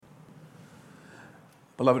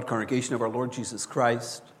Beloved congregation of our Lord Jesus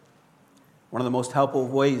Christ, one of the most helpful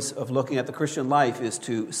ways of looking at the Christian life is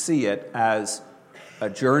to see it as a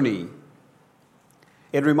journey.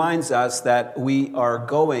 It reminds us that we are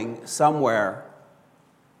going somewhere.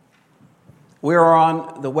 We are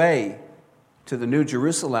on the way to the New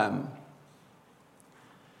Jerusalem.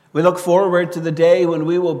 We look forward to the day when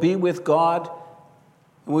we will be with God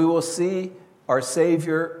and we will see our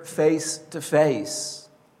Savior face to face.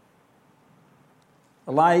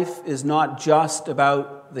 Life is not just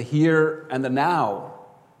about the here and the now.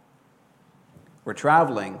 We're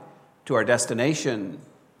traveling to our destination.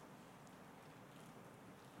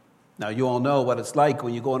 Now, you all know what it's like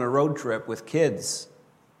when you go on a road trip with kids.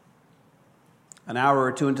 An hour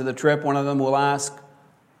or two into the trip, one of them will ask,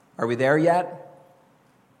 "Are we there yet?"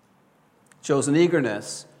 It shows an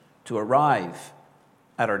eagerness to arrive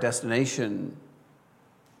at our destination.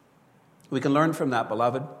 We can learn from that,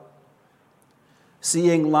 beloved.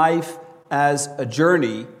 Seeing life as a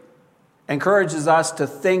journey encourages us to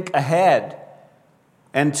think ahead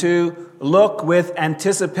and to look with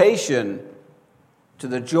anticipation to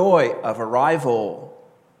the joy of arrival.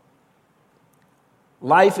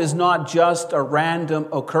 Life is not just a random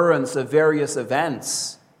occurrence of various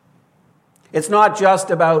events. It's not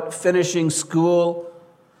just about finishing school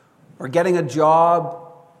or getting a job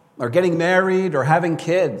or getting married or having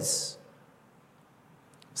kids.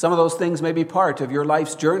 Some of those things may be part of your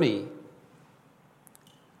life's journey.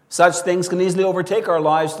 Such things can easily overtake our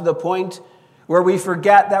lives to the point where we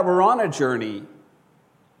forget that we're on a journey.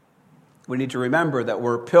 We need to remember that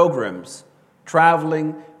we're pilgrims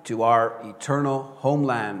traveling to our eternal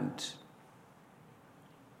homeland.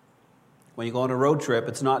 When you go on a road trip,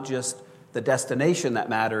 it's not just the destination that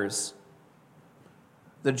matters.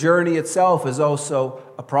 The journey itself is also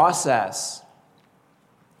a process.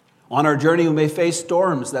 On our journey, we may face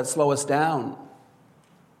storms that slow us down.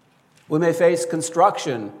 We may face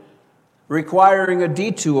construction requiring a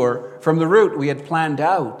detour from the route we had planned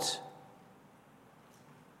out.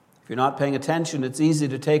 If you're not paying attention, it's easy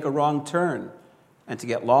to take a wrong turn and to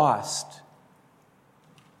get lost.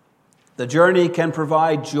 The journey can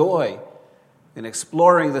provide joy in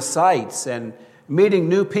exploring the sights and meeting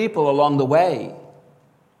new people along the way.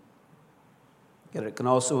 Yet it can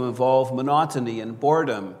also involve monotony and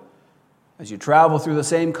boredom as you travel through the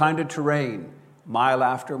same kind of terrain, mile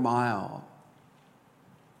after mile.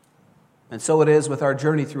 And so it is with our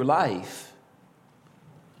journey through life.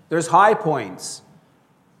 There's high points,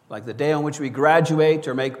 like the day on which we graduate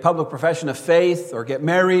or make public profession of faith or get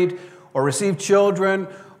married or receive children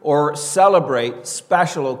or celebrate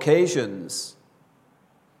special occasions.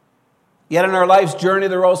 Yet in our life's journey,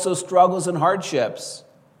 there are also struggles and hardships.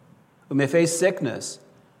 We may face sickness,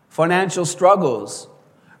 financial struggles,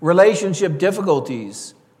 relationship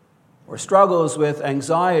difficulties, or struggles with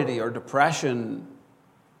anxiety or depression.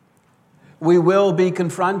 We will be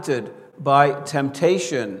confronted by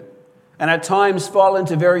temptation and at times fall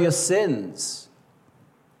into various sins.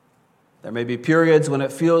 There may be periods when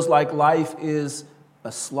it feels like life is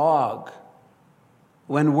a slog,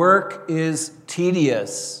 when work is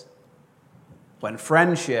tedious, when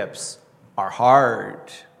friendships are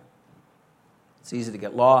hard. It's easy to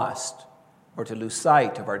get lost or to lose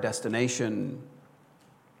sight of our destination.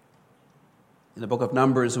 In the book of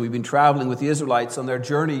Numbers, we've been traveling with the Israelites on their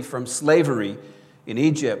journey from slavery in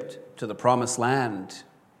Egypt to the Promised Land.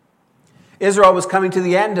 Israel was coming to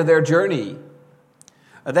the end of their journey.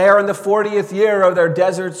 They are in the 40th year of their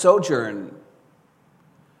desert sojourn.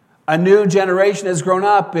 A new generation has grown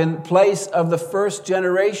up in place of the first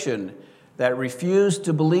generation that refused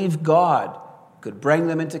to believe God could bring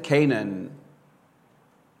them into Canaan.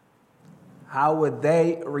 How would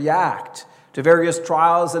they react to various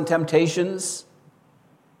trials and temptations?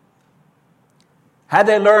 Had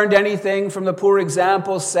they learned anything from the poor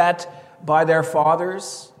example set by their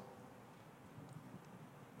fathers?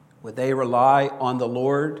 Would they rely on the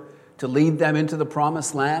Lord to lead them into the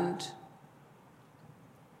Promised Land?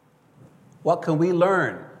 What can we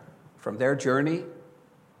learn from their journey?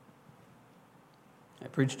 I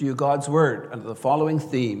preach to you God's Word under the following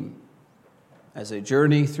theme. As they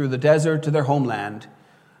journey through the desert to their homeland,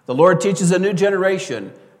 the Lord teaches a new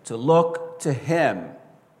generation to look to Him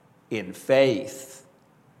in faith.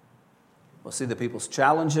 We'll see the people's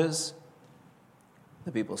challenges,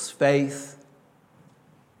 the people's faith,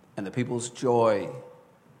 and the people's joy.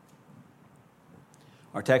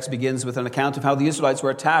 Our text begins with an account of how the Israelites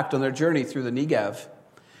were attacked on their journey through the Negev.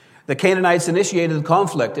 The Canaanites initiated the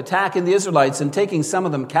conflict, attacking the Israelites and taking some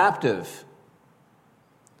of them captive.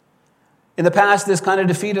 In the past, this kind of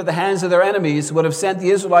defeat at the hands of their enemies would have sent the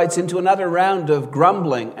Israelites into another round of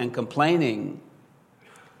grumbling and complaining.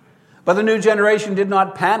 But the new generation did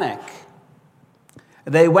not panic.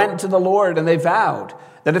 They went to the Lord and they vowed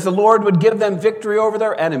that if the Lord would give them victory over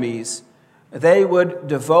their enemies, they would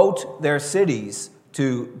devote their cities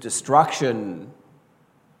to destruction.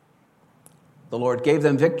 The Lord gave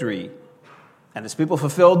them victory, and his people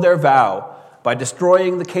fulfilled their vow by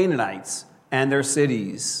destroying the Canaanites and their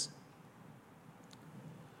cities.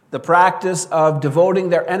 The practice of devoting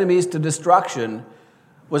their enemies to destruction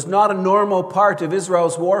was not a normal part of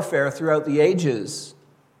Israel's warfare throughout the ages.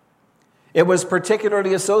 It was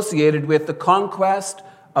particularly associated with the conquest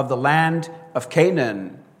of the land of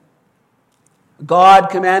Canaan. God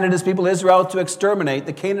commanded his people Israel to exterminate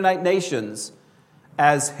the Canaanite nations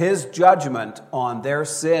as his judgment on their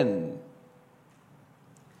sin.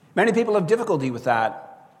 Many people have difficulty with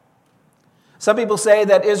that. Some people say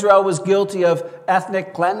that Israel was guilty of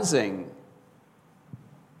ethnic cleansing.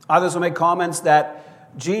 Others will make comments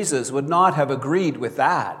that Jesus would not have agreed with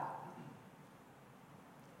that.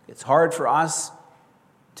 It's hard for us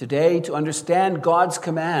today to understand God's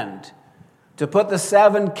command to put the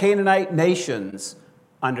 7 Canaanite nations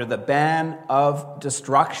under the ban of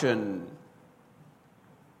destruction.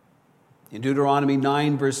 In Deuteronomy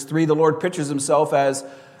 9, verse 3, the Lord pictures himself as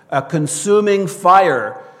a consuming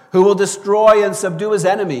fire who will destroy and subdue his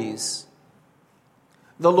enemies.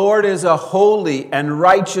 The Lord is a holy and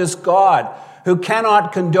righteous God who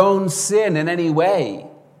cannot condone sin in any way.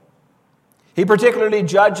 He particularly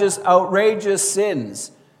judges outrageous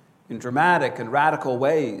sins in dramatic and radical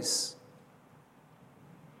ways.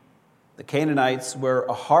 The Canaanites were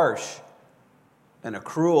a harsh and a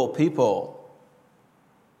cruel people.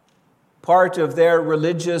 Part of their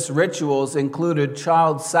religious rituals included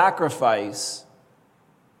child sacrifice.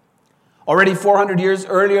 Already 400 years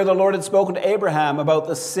earlier, the Lord had spoken to Abraham about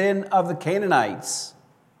the sin of the Canaanites.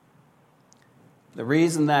 The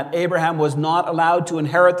reason that Abraham was not allowed to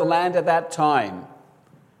inherit the land at that time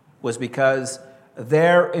was because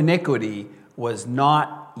their iniquity was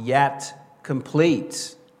not yet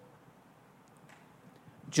complete.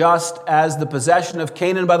 Just as the possession of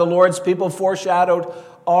Canaan by the Lord's people foreshadowed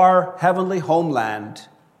our heavenly homeland,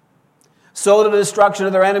 so the destruction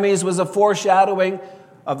of their enemies was a foreshadowing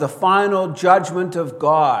of the final judgment of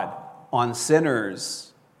God on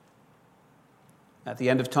sinners. At the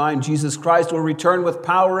end of time, Jesus Christ will return with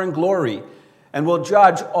power and glory and will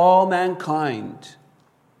judge all mankind.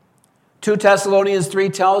 2 Thessalonians 3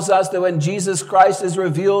 tells us that when Jesus Christ is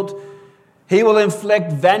revealed, he will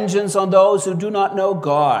inflict vengeance on those who do not know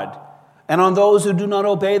God and on those who do not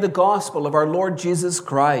obey the gospel of our Lord Jesus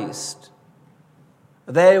Christ.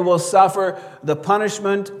 They will suffer the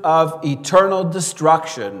punishment of eternal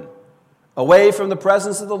destruction away from the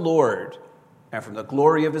presence of the Lord and from the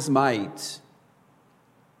glory of his might.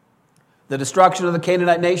 The destruction of the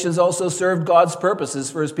Canaanite nations also served God's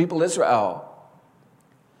purposes for his people Israel.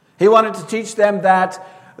 He wanted to teach them that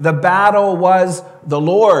the battle was the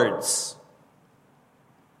Lord's.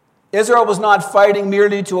 Israel was not fighting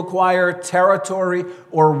merely to acquire territory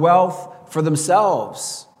or wealth for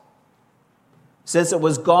themselves. Since it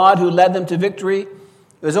was God who led them to victory,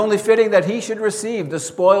 it was only fitting that he should receive the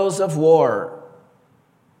spoils of war.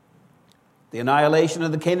 The annihilation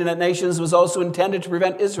of the Canaanite nations was also intended to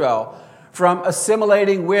prevent Israel from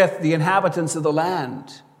assimilating with the inhabitants of the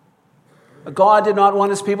land. God did not want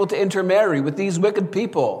his people to intermarry with these wicked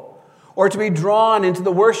people or to be drawn into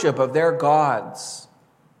the worship of their gods.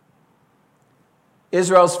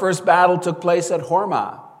 Israel's first battle took place at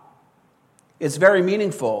Hormah. It's very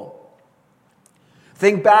meaningful.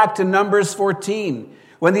 Think back to Numbers 14,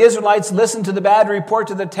 when the Israelites listened to the bad report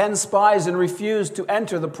of the 10 spies and refused to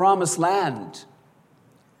enter the promised land.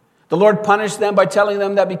 The Lord punished them by telling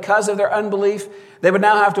them that because of their unbelief, they would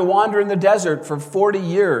now have to wander in the desert for 40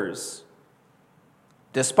 years.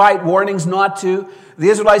 Despite warnings not to, the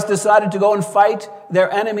Israelites decided to go and fight their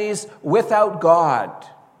enemies without God.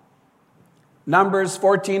 Numbers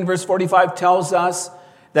 14, verse 45 tells us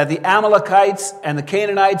that the Amalekites and the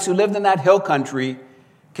Canaanites who lived in that hill country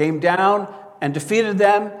came down and defeated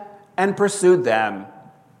them and pursued them,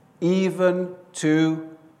 even to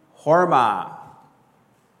Hormah.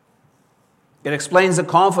 It explains the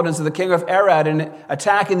confidence of the king of Arad in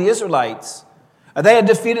attacking the Israelites. They had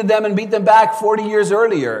defeated them and beat them back 40 years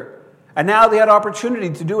earlier, and now they had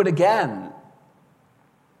opportunity to do it again.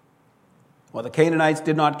 What the Canaanites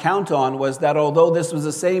did not count on was that although this was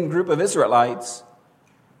the same group of Israelites,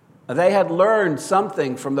 they had learned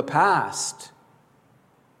something from the past.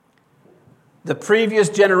 The previous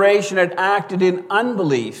generation had acted in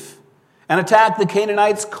unbelief and attacked the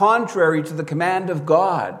Canaanites contrary to the command of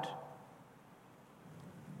God.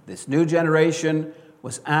 This new generation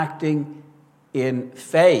was acting in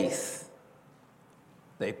faith.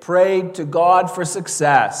 They prayed to God for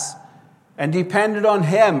success and depended on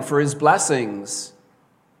him for his blessings.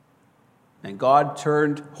 And God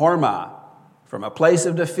turned Hormah from a place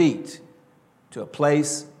of defeat to a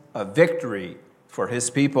place of victory for his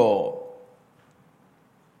people.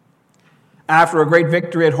 After a great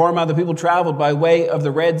victory at Hormah, the people traveled by way of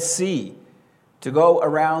the Red Sea to go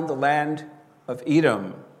around the land of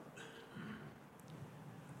Edom.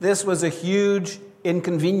 This was a huge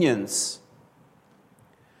inconvenience.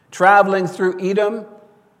 Traveling through Edom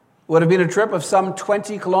would have been a trip of some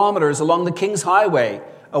 20 kilometers along the King's Highway,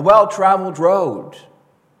 a well-traveled road.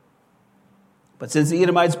 But since the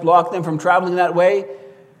Edomites blocked them from traveling that way,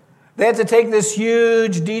 they had to take this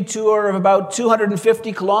huge detour of about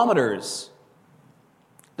 250 kilometers.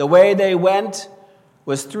 The way they went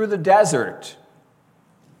was through the desert,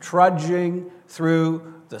 trudging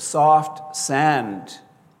through the soft sand.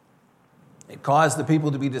 It caused the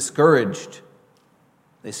people to be discouraged.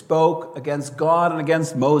 They spoke against God and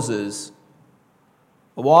against Moses.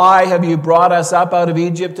 Why have you brought us up out of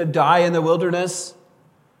Egypt to die in the wilderness?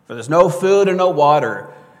 For there's no food and no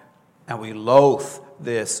water, and we loathe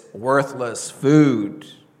this worthless food.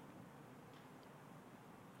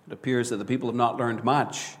 It appears that the people have not learned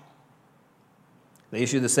much. They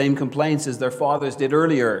issue the same complaints as their fathers did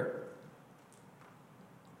earlier.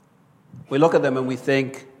 We look at them and we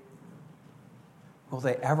think, will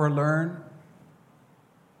they ever learn?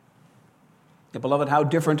 Yeah, beloved, how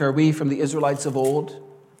different are we from the Israelites of old?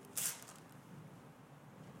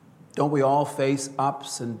 Don't we all face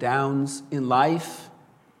ups and downs in life?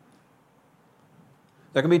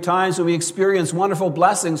 There can be times when we experience wonderful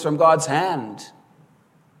blessings from God's hand.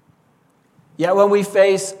 Yet when we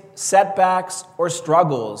face setbacks or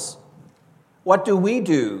struggles, what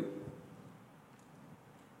do?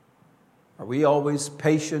 Are we always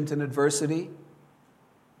patient in adversity?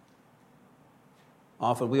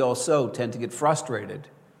 Often we also tend to get frustrated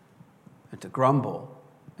and to grumble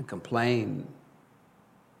and complain.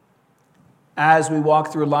 As we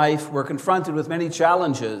walk through life, we're confronted with many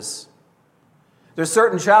challenges. There's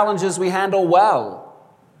certain challenges we handle well.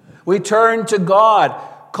 We turn to God,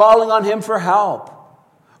 calling on him for help.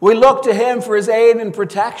 We look to him for his aid and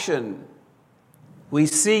protection. We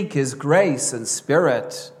seek his grace and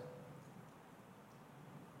spirit.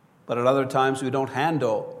 But at other times, we don't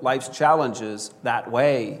handle life's challenges that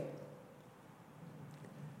way.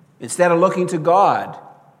 Instead of looking to God,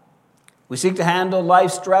 we seek to handle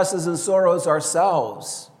life's stresses and sorrows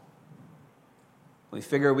ourselves. We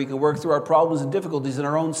figure we can work through our problems and difficulties in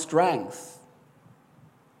our own strength.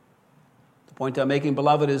 The point I'm making,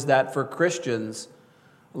 beloved, is that for Christians,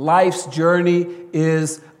 life's journey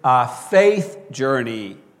is a faith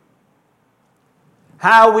journey.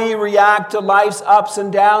 How we react to life's ups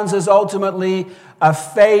and downs is ultimately a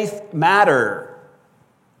faith matter.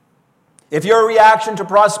 If your reaction to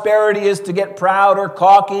prosperity is to get proud or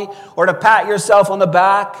cocky or to pat yourself on the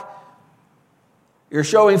back, you're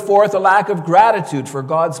showing forth a lack of gratitude for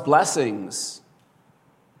God's blessings.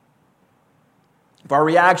 If our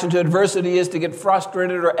reaction to adversity is to get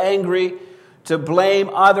frustrated or angry, to blame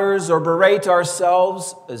others or berate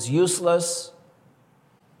ourselves as useless,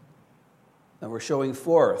 then we're showing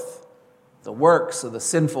forth the works of the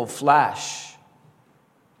sinful flesh.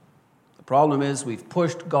 The problem is we've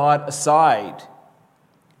pushed God aside.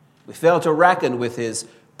 We fail to reckon with his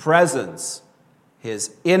presence,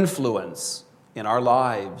 his influence in our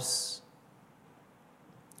lives.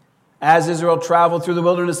 As Israel traveled through the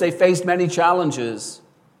wilderness, they faced many challenges.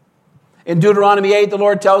 In Deuteronomy 8, the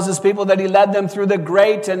Lord tells his people that he led them through the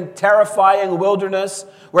great and terrifying wilderness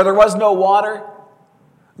where there was no water,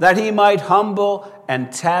 that he might humble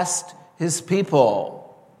and test his people.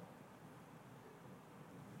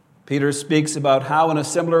 Peter speaks about how in a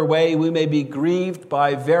similar way we may be grieved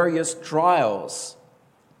by various trials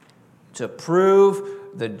to prove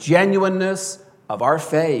the genuineness of our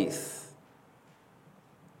faith.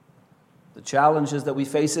 The challenges that we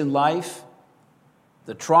face in life,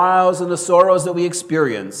 the trials and the sorrows that we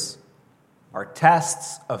experience are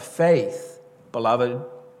tests of faith, beloved.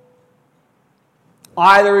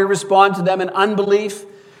 Either we respond to them in unbelief,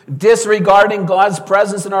 disregarding God's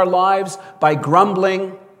presence in our lives by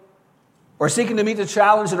grumbling, or seeking to meet the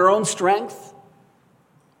challenge in our own strength,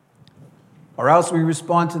 or else we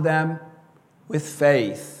respond to them with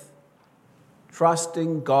faith,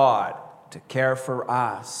 trusting God to care for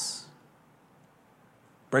us.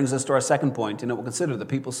 Brings us to our second point, and it will consider the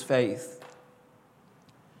people's faith.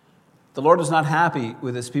 The Lord was not happy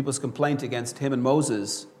with his people's complaint against him and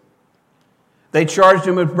Moses. They charged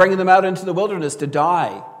him with bringing them out into the wilderness to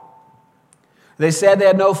die. They said they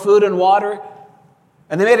had no food and water,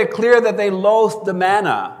 And they made it clear that they loathed the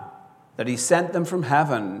manna that he sent them from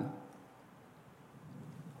heaven.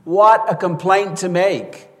 What a complaint to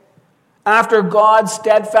make, after God's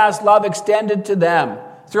steadfast love extended to them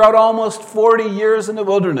throughout almost 40 years in the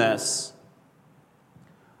wilderness.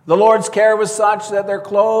 The Lord's care was such that their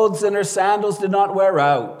clothes and their sandals did not wear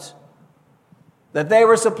out, that they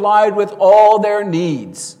were supplied with all their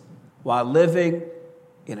needs while living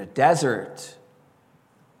in a desert.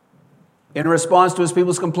 In response to his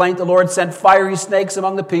people's complaint, the Lord sent fiery snakes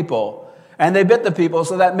among the people, and they bit the people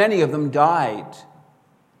so that many of them died.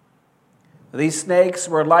 These snakes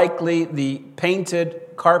were likely the painted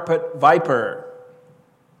carpet viper.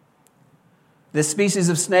 This species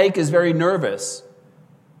of snake is very nervous,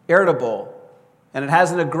 irritable, and it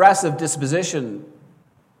has an aggressive disposition.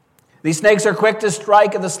 These snakes are quick to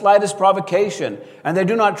strike at the slightest provocation, and they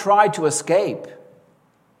do not try to escape.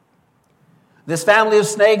 This family of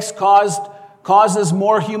snakes causes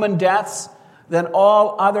more human deaths than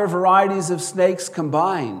all other varieties of snakes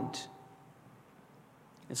combined.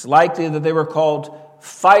 It's likely that they were called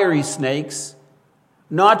fiery snakes,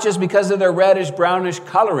 not just because of their reddish-brownish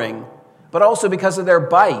coloring, but also because of their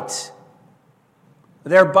bite.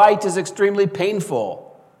 Their bite is extremely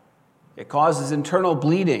painful. It causes internal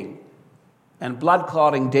bleeding and blood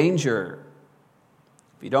clotting danger.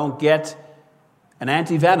 If you don't get an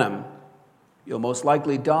antivenom, you'll most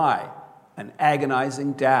likely die an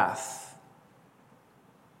agonizing death.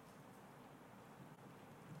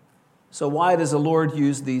 So why does the Lord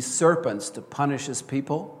use these serpents to punish his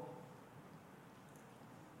people?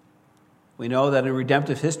 We know that in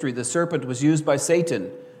redemptive history, the serpent was used by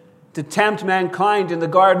Satan to tempt mankind in the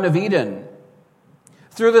Garden of Eden.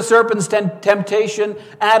 Through the serpent's temptation,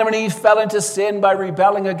 Adam and Eve fell into sin by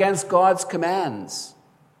rebelling against God's commands.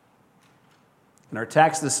 In our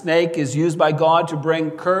text, the snake is used by God to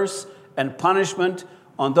bring curse and punishment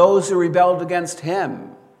on those who rebelled against him.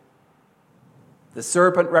 The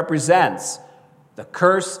serpent represents the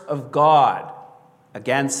curse of God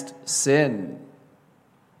against sin.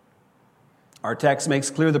 Our text makes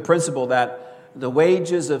clear the principle that the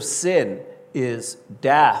wages of sin is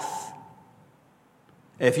death.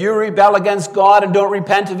 If you rebel against God and don't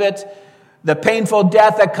repent of it, the painful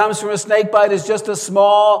death that comes from a snake bite is just a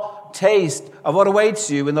small taste of what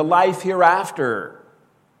awaits you in the life hereafter.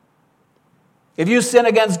 If you sin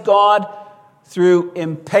against God through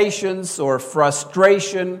impatience or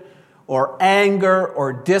frustration or anger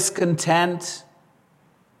or discontent,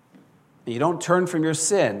 and you don't turn from your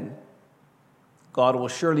sin, God will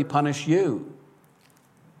surely punish you.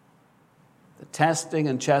 The testing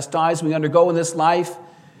and chastisement we undergo in this life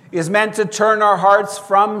is meant to turn our hearts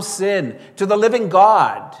from sin to the living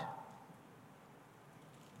God.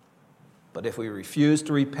 But if we refuse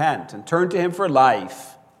to repent and turn to him for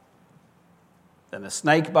life, then the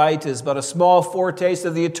snake bite is but a small foretaste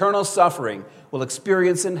of the eternal suffering we'll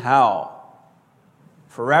experience in hell,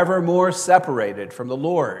 forevermore separated from the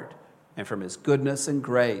Lord and from his goodness and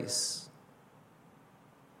grace.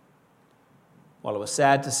 While it was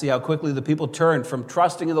sad to see how quickly the people turned from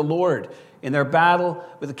trusting in the Lord in their battle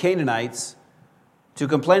with the Canaanites to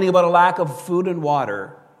complaining about a lack of food and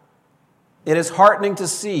water, it is heartening to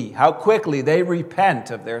see how quickly they repent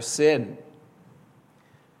of their sin.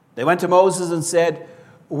 They went to Moses and said,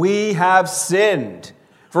 "We have sinned,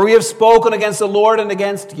 for we have spoken against the Lord and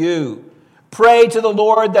against you. Pray to the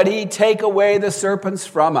Lord that he take away the serpents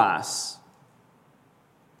from us."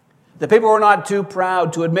 The people were not too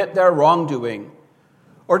proud to admit their wrongdoing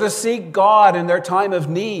or to seek God in their time of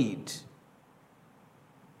need.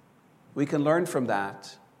 We can learn from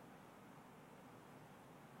that.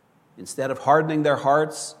 Instead of hardening their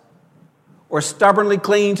hearts or stubbornly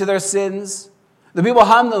clinging to their sins, the people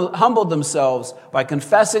humbled themselves by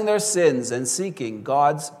confessing their sins and seeking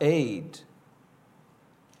God's aid.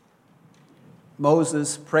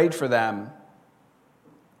 Moses prayed for them.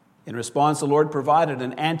 In response, the Lord provided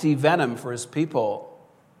an anti-venom for his people.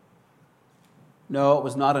 No, it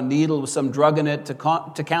was not a needle with some drug in it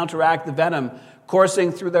to counteract the venom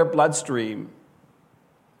coursing through their bloodstream.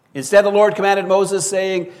 Instead, the Lord commanded Moses,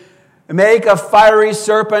 saying, "Make a fiery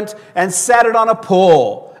serpent and set it on a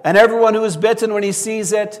pole, and everyone who is bitten when he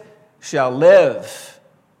sees it shall live."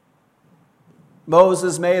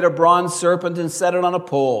 Moses made a bronze serpent and set it on a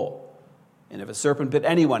pole. And if a serpent bit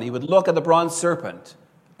anyone, he would look at the bronze serpent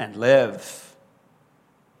and live.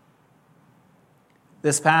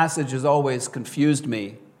 This passage has always confused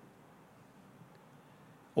me.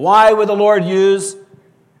 Why would the Lord use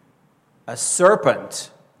a serpent,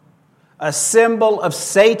 a symbol of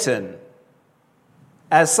Satan,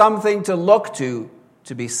 as something to look to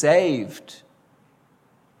be saved?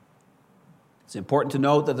 It's important to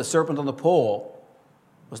note that the serpent on the pole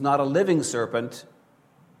was not a living serpent,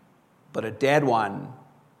 but a dead one.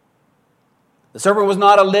 The serpent was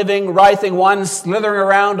not a living, writhing one slithering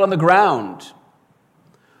around on the ground.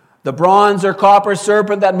 The bronze or copper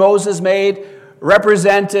serpent that Moses made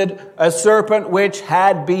represented a serpent which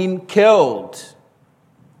had been killed.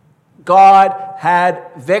 God had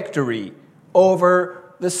victory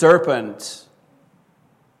over the serpent.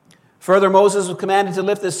 Further, Moses was commanded to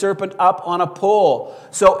lift the serpent up on a pole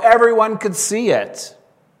so everyone could see it.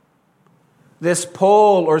 This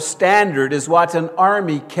pole or standard is what an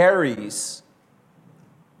army carries.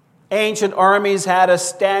 Ancient armies had a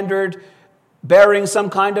standard bearing some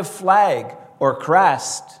kind of flag or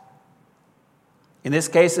crest. In this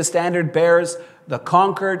case, the standard bears the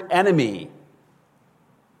conquered enemy.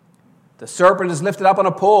 The serpent is lifted up on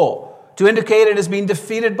a pole to indicate it has been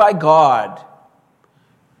defeated by God.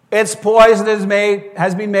 Its poison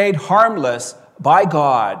has been made harmless by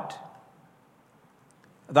God.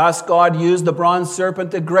 Thus, God used the bronze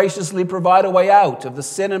serpent to graciously provide a way out of the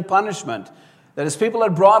sin and punishment that his people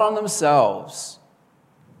had brought on themselves.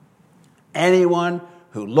 Anyone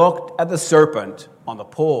who looked at the serpent on the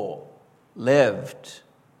pole lived.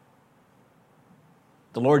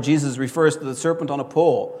 The Lord Jesus refers to the serpent on a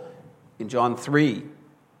pole in John 3.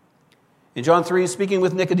 In John 3, speaking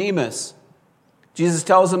with Nicodemus, Jesus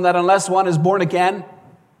tells him that unless one is born again,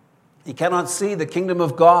 he cannot see the kingdom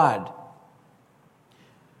of God.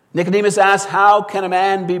 Nicodemus asks, how can a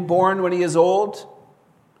man be born when he is old?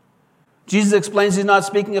 Jesus explains he's not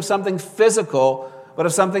speaking of something physical, but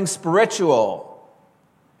of something spiritual.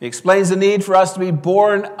 He explains the need for us to be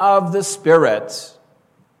born of the Spirit.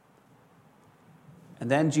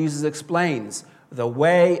 And then Jesus explains the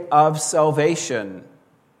way of salvation.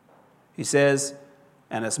 He says,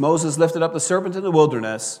 and as Moses lifted up the serpent in the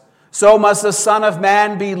wilderness, so must the Son of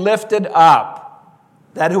Man be lifted up,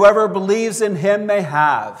 that whoever believes in him may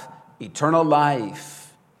have eternal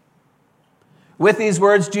life. With these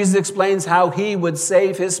words, Jesus explains how he would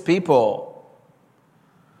save his people.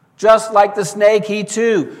 Just like the snake, he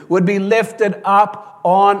too would be lifted up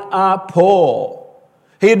on a pole.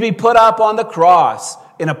 He'd be put up on the cross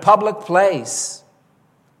in a public place.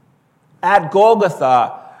 At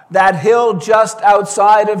Golgotha, that hill just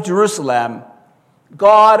outside of Jerusalem,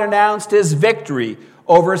 God announced his victory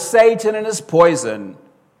over Satan and his poison,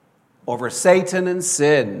 over Satan and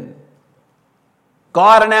sin.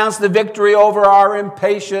 God announced the victory over our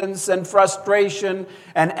impatience and frustration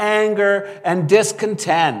and anger and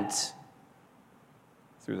discontent.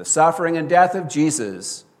 Through the suffering and death of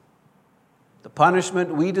Jesus, the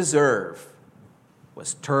punishment we deserve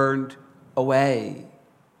was turned away.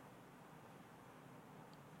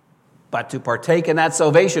 But to partake in that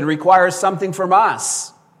salvation requires something from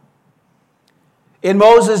us. In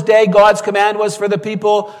Moses' day, God's command was for the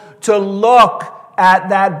people to look at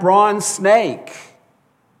that bronze snake.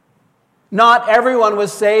 Not everyone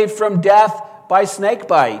was saved from death by snake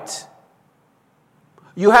bite.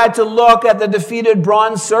 You had to look at the defeated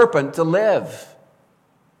bronze serpent to live.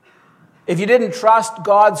 If you didn't trust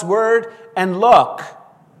God's word and look,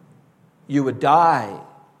 you would die.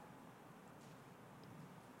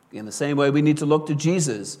 In the same way, we need to look to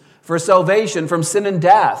Jesus for salvation from sin and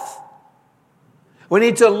death. We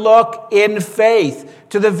need to look in faith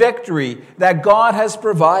to the victory that God has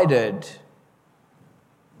provided.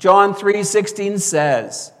 John 3:16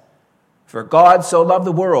 says, "For God so loved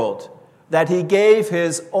the world that he gave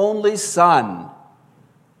his only Son,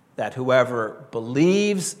 that whoever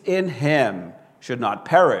believes in him should not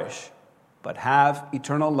perish, but have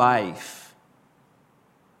eternal life."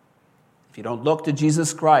 If you don't look to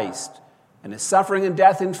Jesus Christ and his suffering and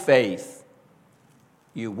death in faith,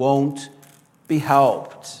 you won't be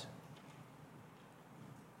helped.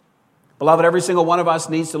 Beloved, every single one of us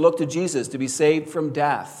needs to look to Jesus to be saved from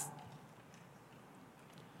death.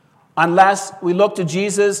 Unless we look to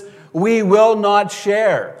Jesus, we will not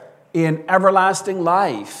share in everlasting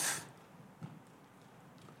life.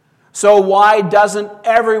 So why doesn't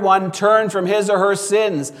everyone turn from his or her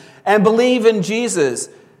sins and believe in Jesus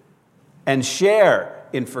and share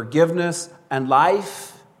in forgiveness and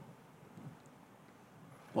life?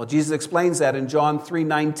 Well, Jesus explains that in John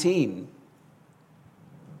 3:19.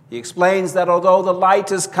 He explains that although the light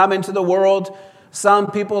has come into the world,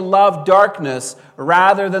 some people love darkness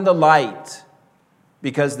rather than the light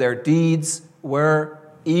because their deeds were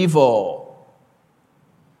evil.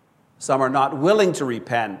 Some are not willing to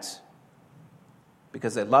repent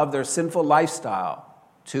because they love their sinful lifestyle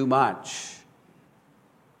too much.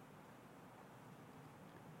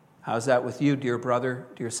 How's that with you, dear brother,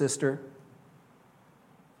 dear sister?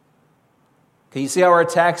 Can you see how our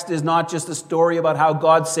text is not just a story about how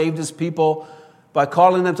God saved his people by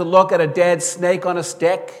calling them to look at a dead snake on a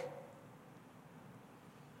stick?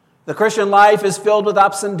 The Christian life is filled with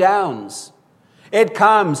ups and downs. It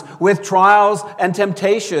comes with trials and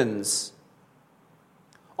temptations.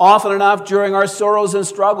 Often enough, during our sorrows and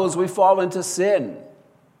struggles, we fall into sin.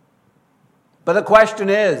 But the question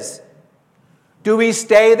is, do we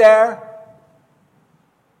stay there?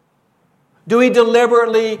 Do we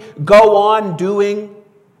deliberately go on doing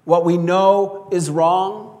what we know is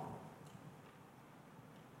wrong?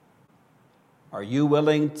 Are you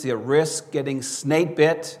willing to risk getting snake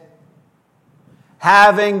bit,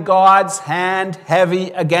 having God's hand heavy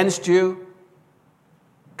against you,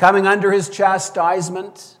 coming under his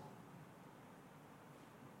chastisement?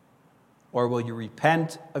 Or will you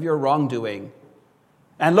repent of your wrongdoing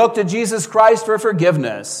and look to Jesus Christ for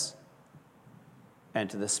forgiveness and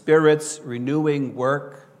to the Spirit's renewing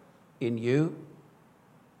work in you?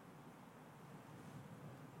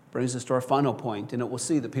 Brings us to our final point, and it will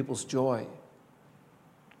see the people's joy.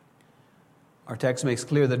 Our text makes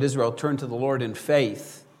clear that Israel turned to the Lord in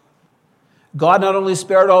faith. God not only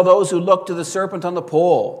spared all those who looked to the serpent on the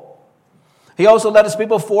pole, he also led his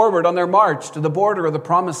people forward on their march to the border of the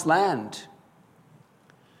promised land.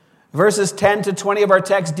 Verses 10 to 20 of our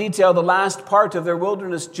text detail the last part of their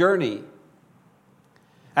wilderness journey.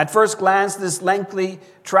 At first glance, this lengthy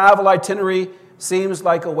travel itinerary seems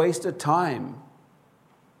like a waste of time.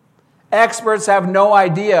 Experts have no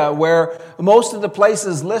idea where most of the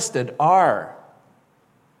places listed are.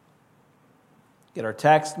 Yet our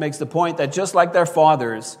text makes the point that just like their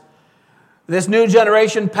fathers, this new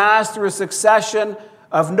generation passed through a succession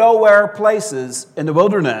of nowhere places in the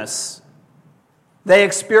wilderness. They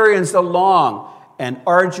experienced a long and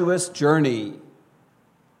arduous journey.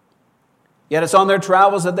 Yet it's on their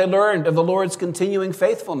travels that they learned of the Lord's continuing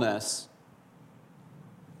faithfulness.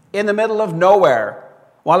 In the middle of nowhere,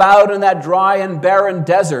 while out in that dry and barren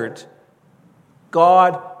desert,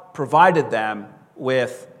 God provided them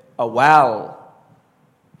with a well.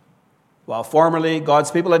 While formerly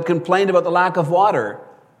God's people had complained about the lack of water,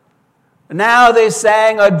 now they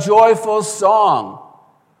sang a joyful song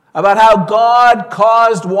about how God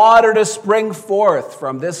caused water to spring forth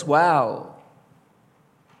from this well.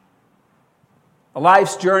 A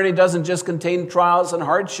life's journey doesn't just contain trials and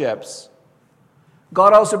hardships.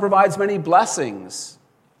 God also provides many blessings.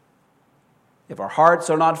 If our hearts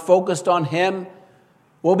are not focused on him,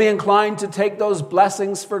 we'll be inclined to take those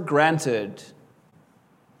blessings for granted.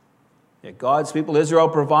 Yet God's people, Israel,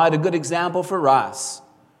 provide a good example for us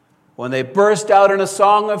when they burst out in a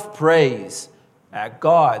song of praise at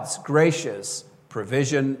God's gracious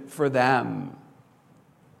provision for them.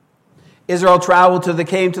 Israel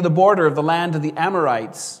came to the border of the land of the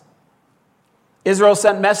Amorites. Israel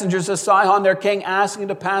sent messengers to Sihon, their king, asking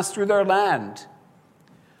to pass through their land.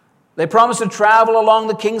 They promised to travel along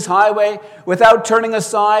the king's highway without turning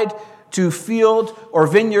aside to field or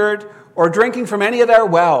vineyard or drinking from any of their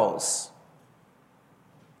wells.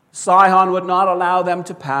 Sihon would not allow them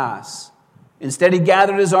to pass. Instead, he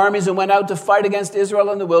gathered his armies and went out to fight against Israel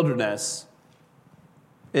in the wilderness.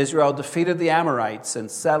 Israel defeated the Amorites and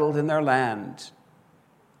settled in their land.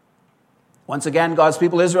 Once again, God's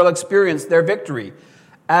people, Israel, experienced their victory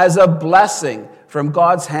as a blessing from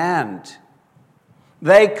God's hand.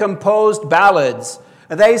 They composed ballads.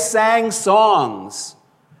 They sang songs.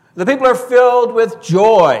 The people are filled with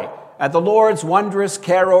joy at the Lord's wondrous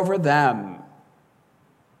care over them.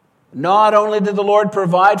 Not only did the Lord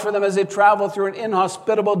provide for them as they traveled through an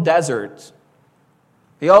inhospitable desert,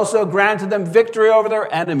 he also granted them victory over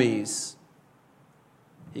their enemies.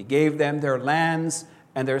 He gave them their lands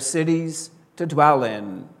and their cities to dwell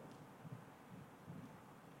in.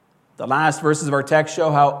 The last verses of our text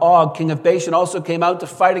show how Og, king of Bashan, also came out to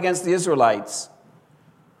fight against the Israelites.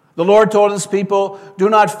 The Lord told his people, "Do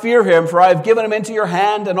not fear him, for I have given him into your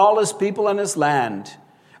hand and all his people and his land.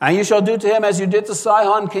 And you shall do to him as you did to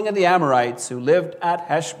Sihon, king of the Amorites, who lived at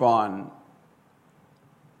Heshbon."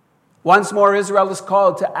 Once more, Israel is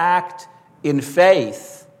called to act in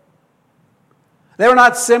faith. They were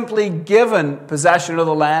not simply given possession of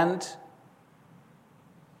the land.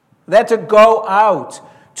 They had to go out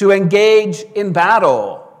to engage in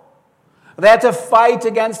battle. They had to fight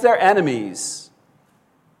against their enemies.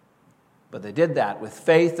 But they did that with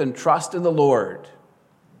faith and trust in the Lord.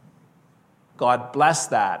 God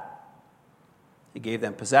blessed that. He gave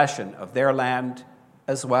them possession of their land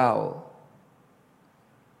as well.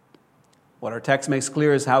 What our text makes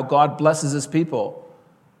clear is how God blesses his people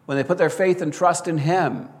when they put their faith and trust in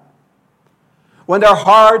him. When their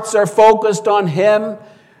hearts are focused on him,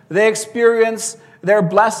 they experience their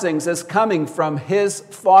blessings as coming from his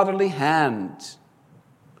fatherly hand.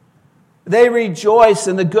 They rejoice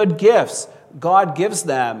in the good gifts God gives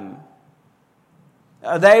them.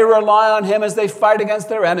 They rely on him as they fight against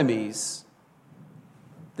their enemies.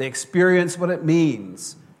 They experience what it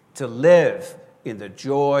means to live in the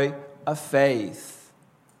joy of faith.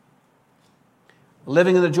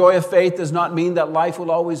 Living in the joy of faith does not mean that life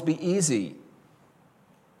will always be easy.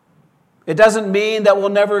 It doesn't mean that we'll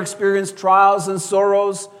never experience trials and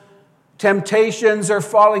sorrows, temptations, or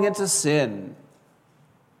falling into sin.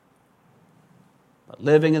 But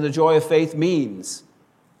living in the joy of faith means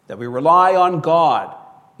that we rely on God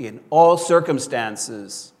in all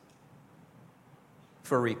circumstances,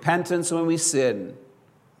 for repentance when we sin,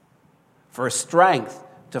 for strength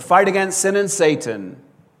to fight against sin and Satan,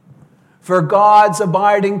 for God's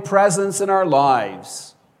abiding presence in our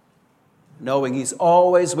lives, knowing he's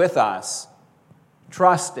always with us,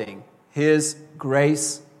 trusting his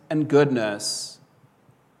grace and goodness.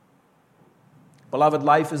 Beloved,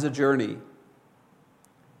 life is a journey.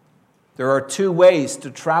 There are two ways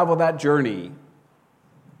to travel that journey.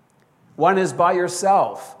 One is by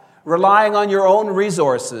yourself, relying on your own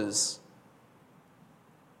resources.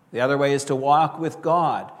 The other way is to walk with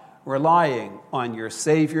God, relying on your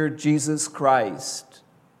Savior, Jesus Christ.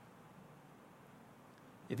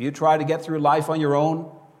 If you try to get through life on your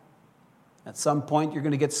own, at some point you're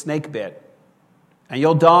going to get snake bit, and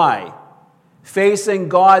you'll die, facing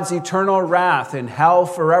God's eternal wrath in hell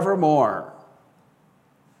forevermore.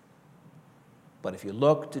 But if you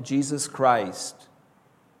look to Jesus Christ,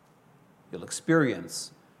 you'll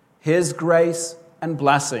experience his grace and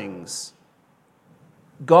blessings.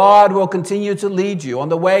 God will continue to lead you on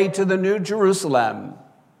the way to the New Jerusalem.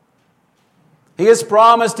 He has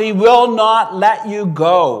promised he will not let you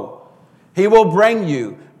go. He will bring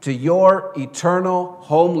you to your eternal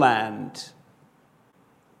homeland.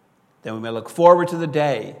 Then we may look forward to the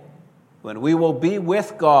day when we will be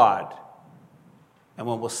with God and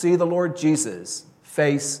when we'll see the Lord Jesus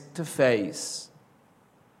face to face.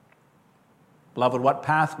 Beloved, what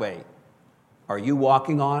pathway are you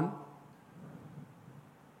walking on?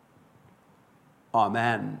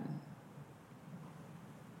 Amen.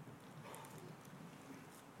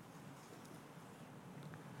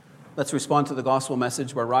 Let's respond to the gospel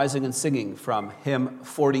message by rising and singing from hymn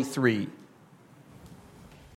 43.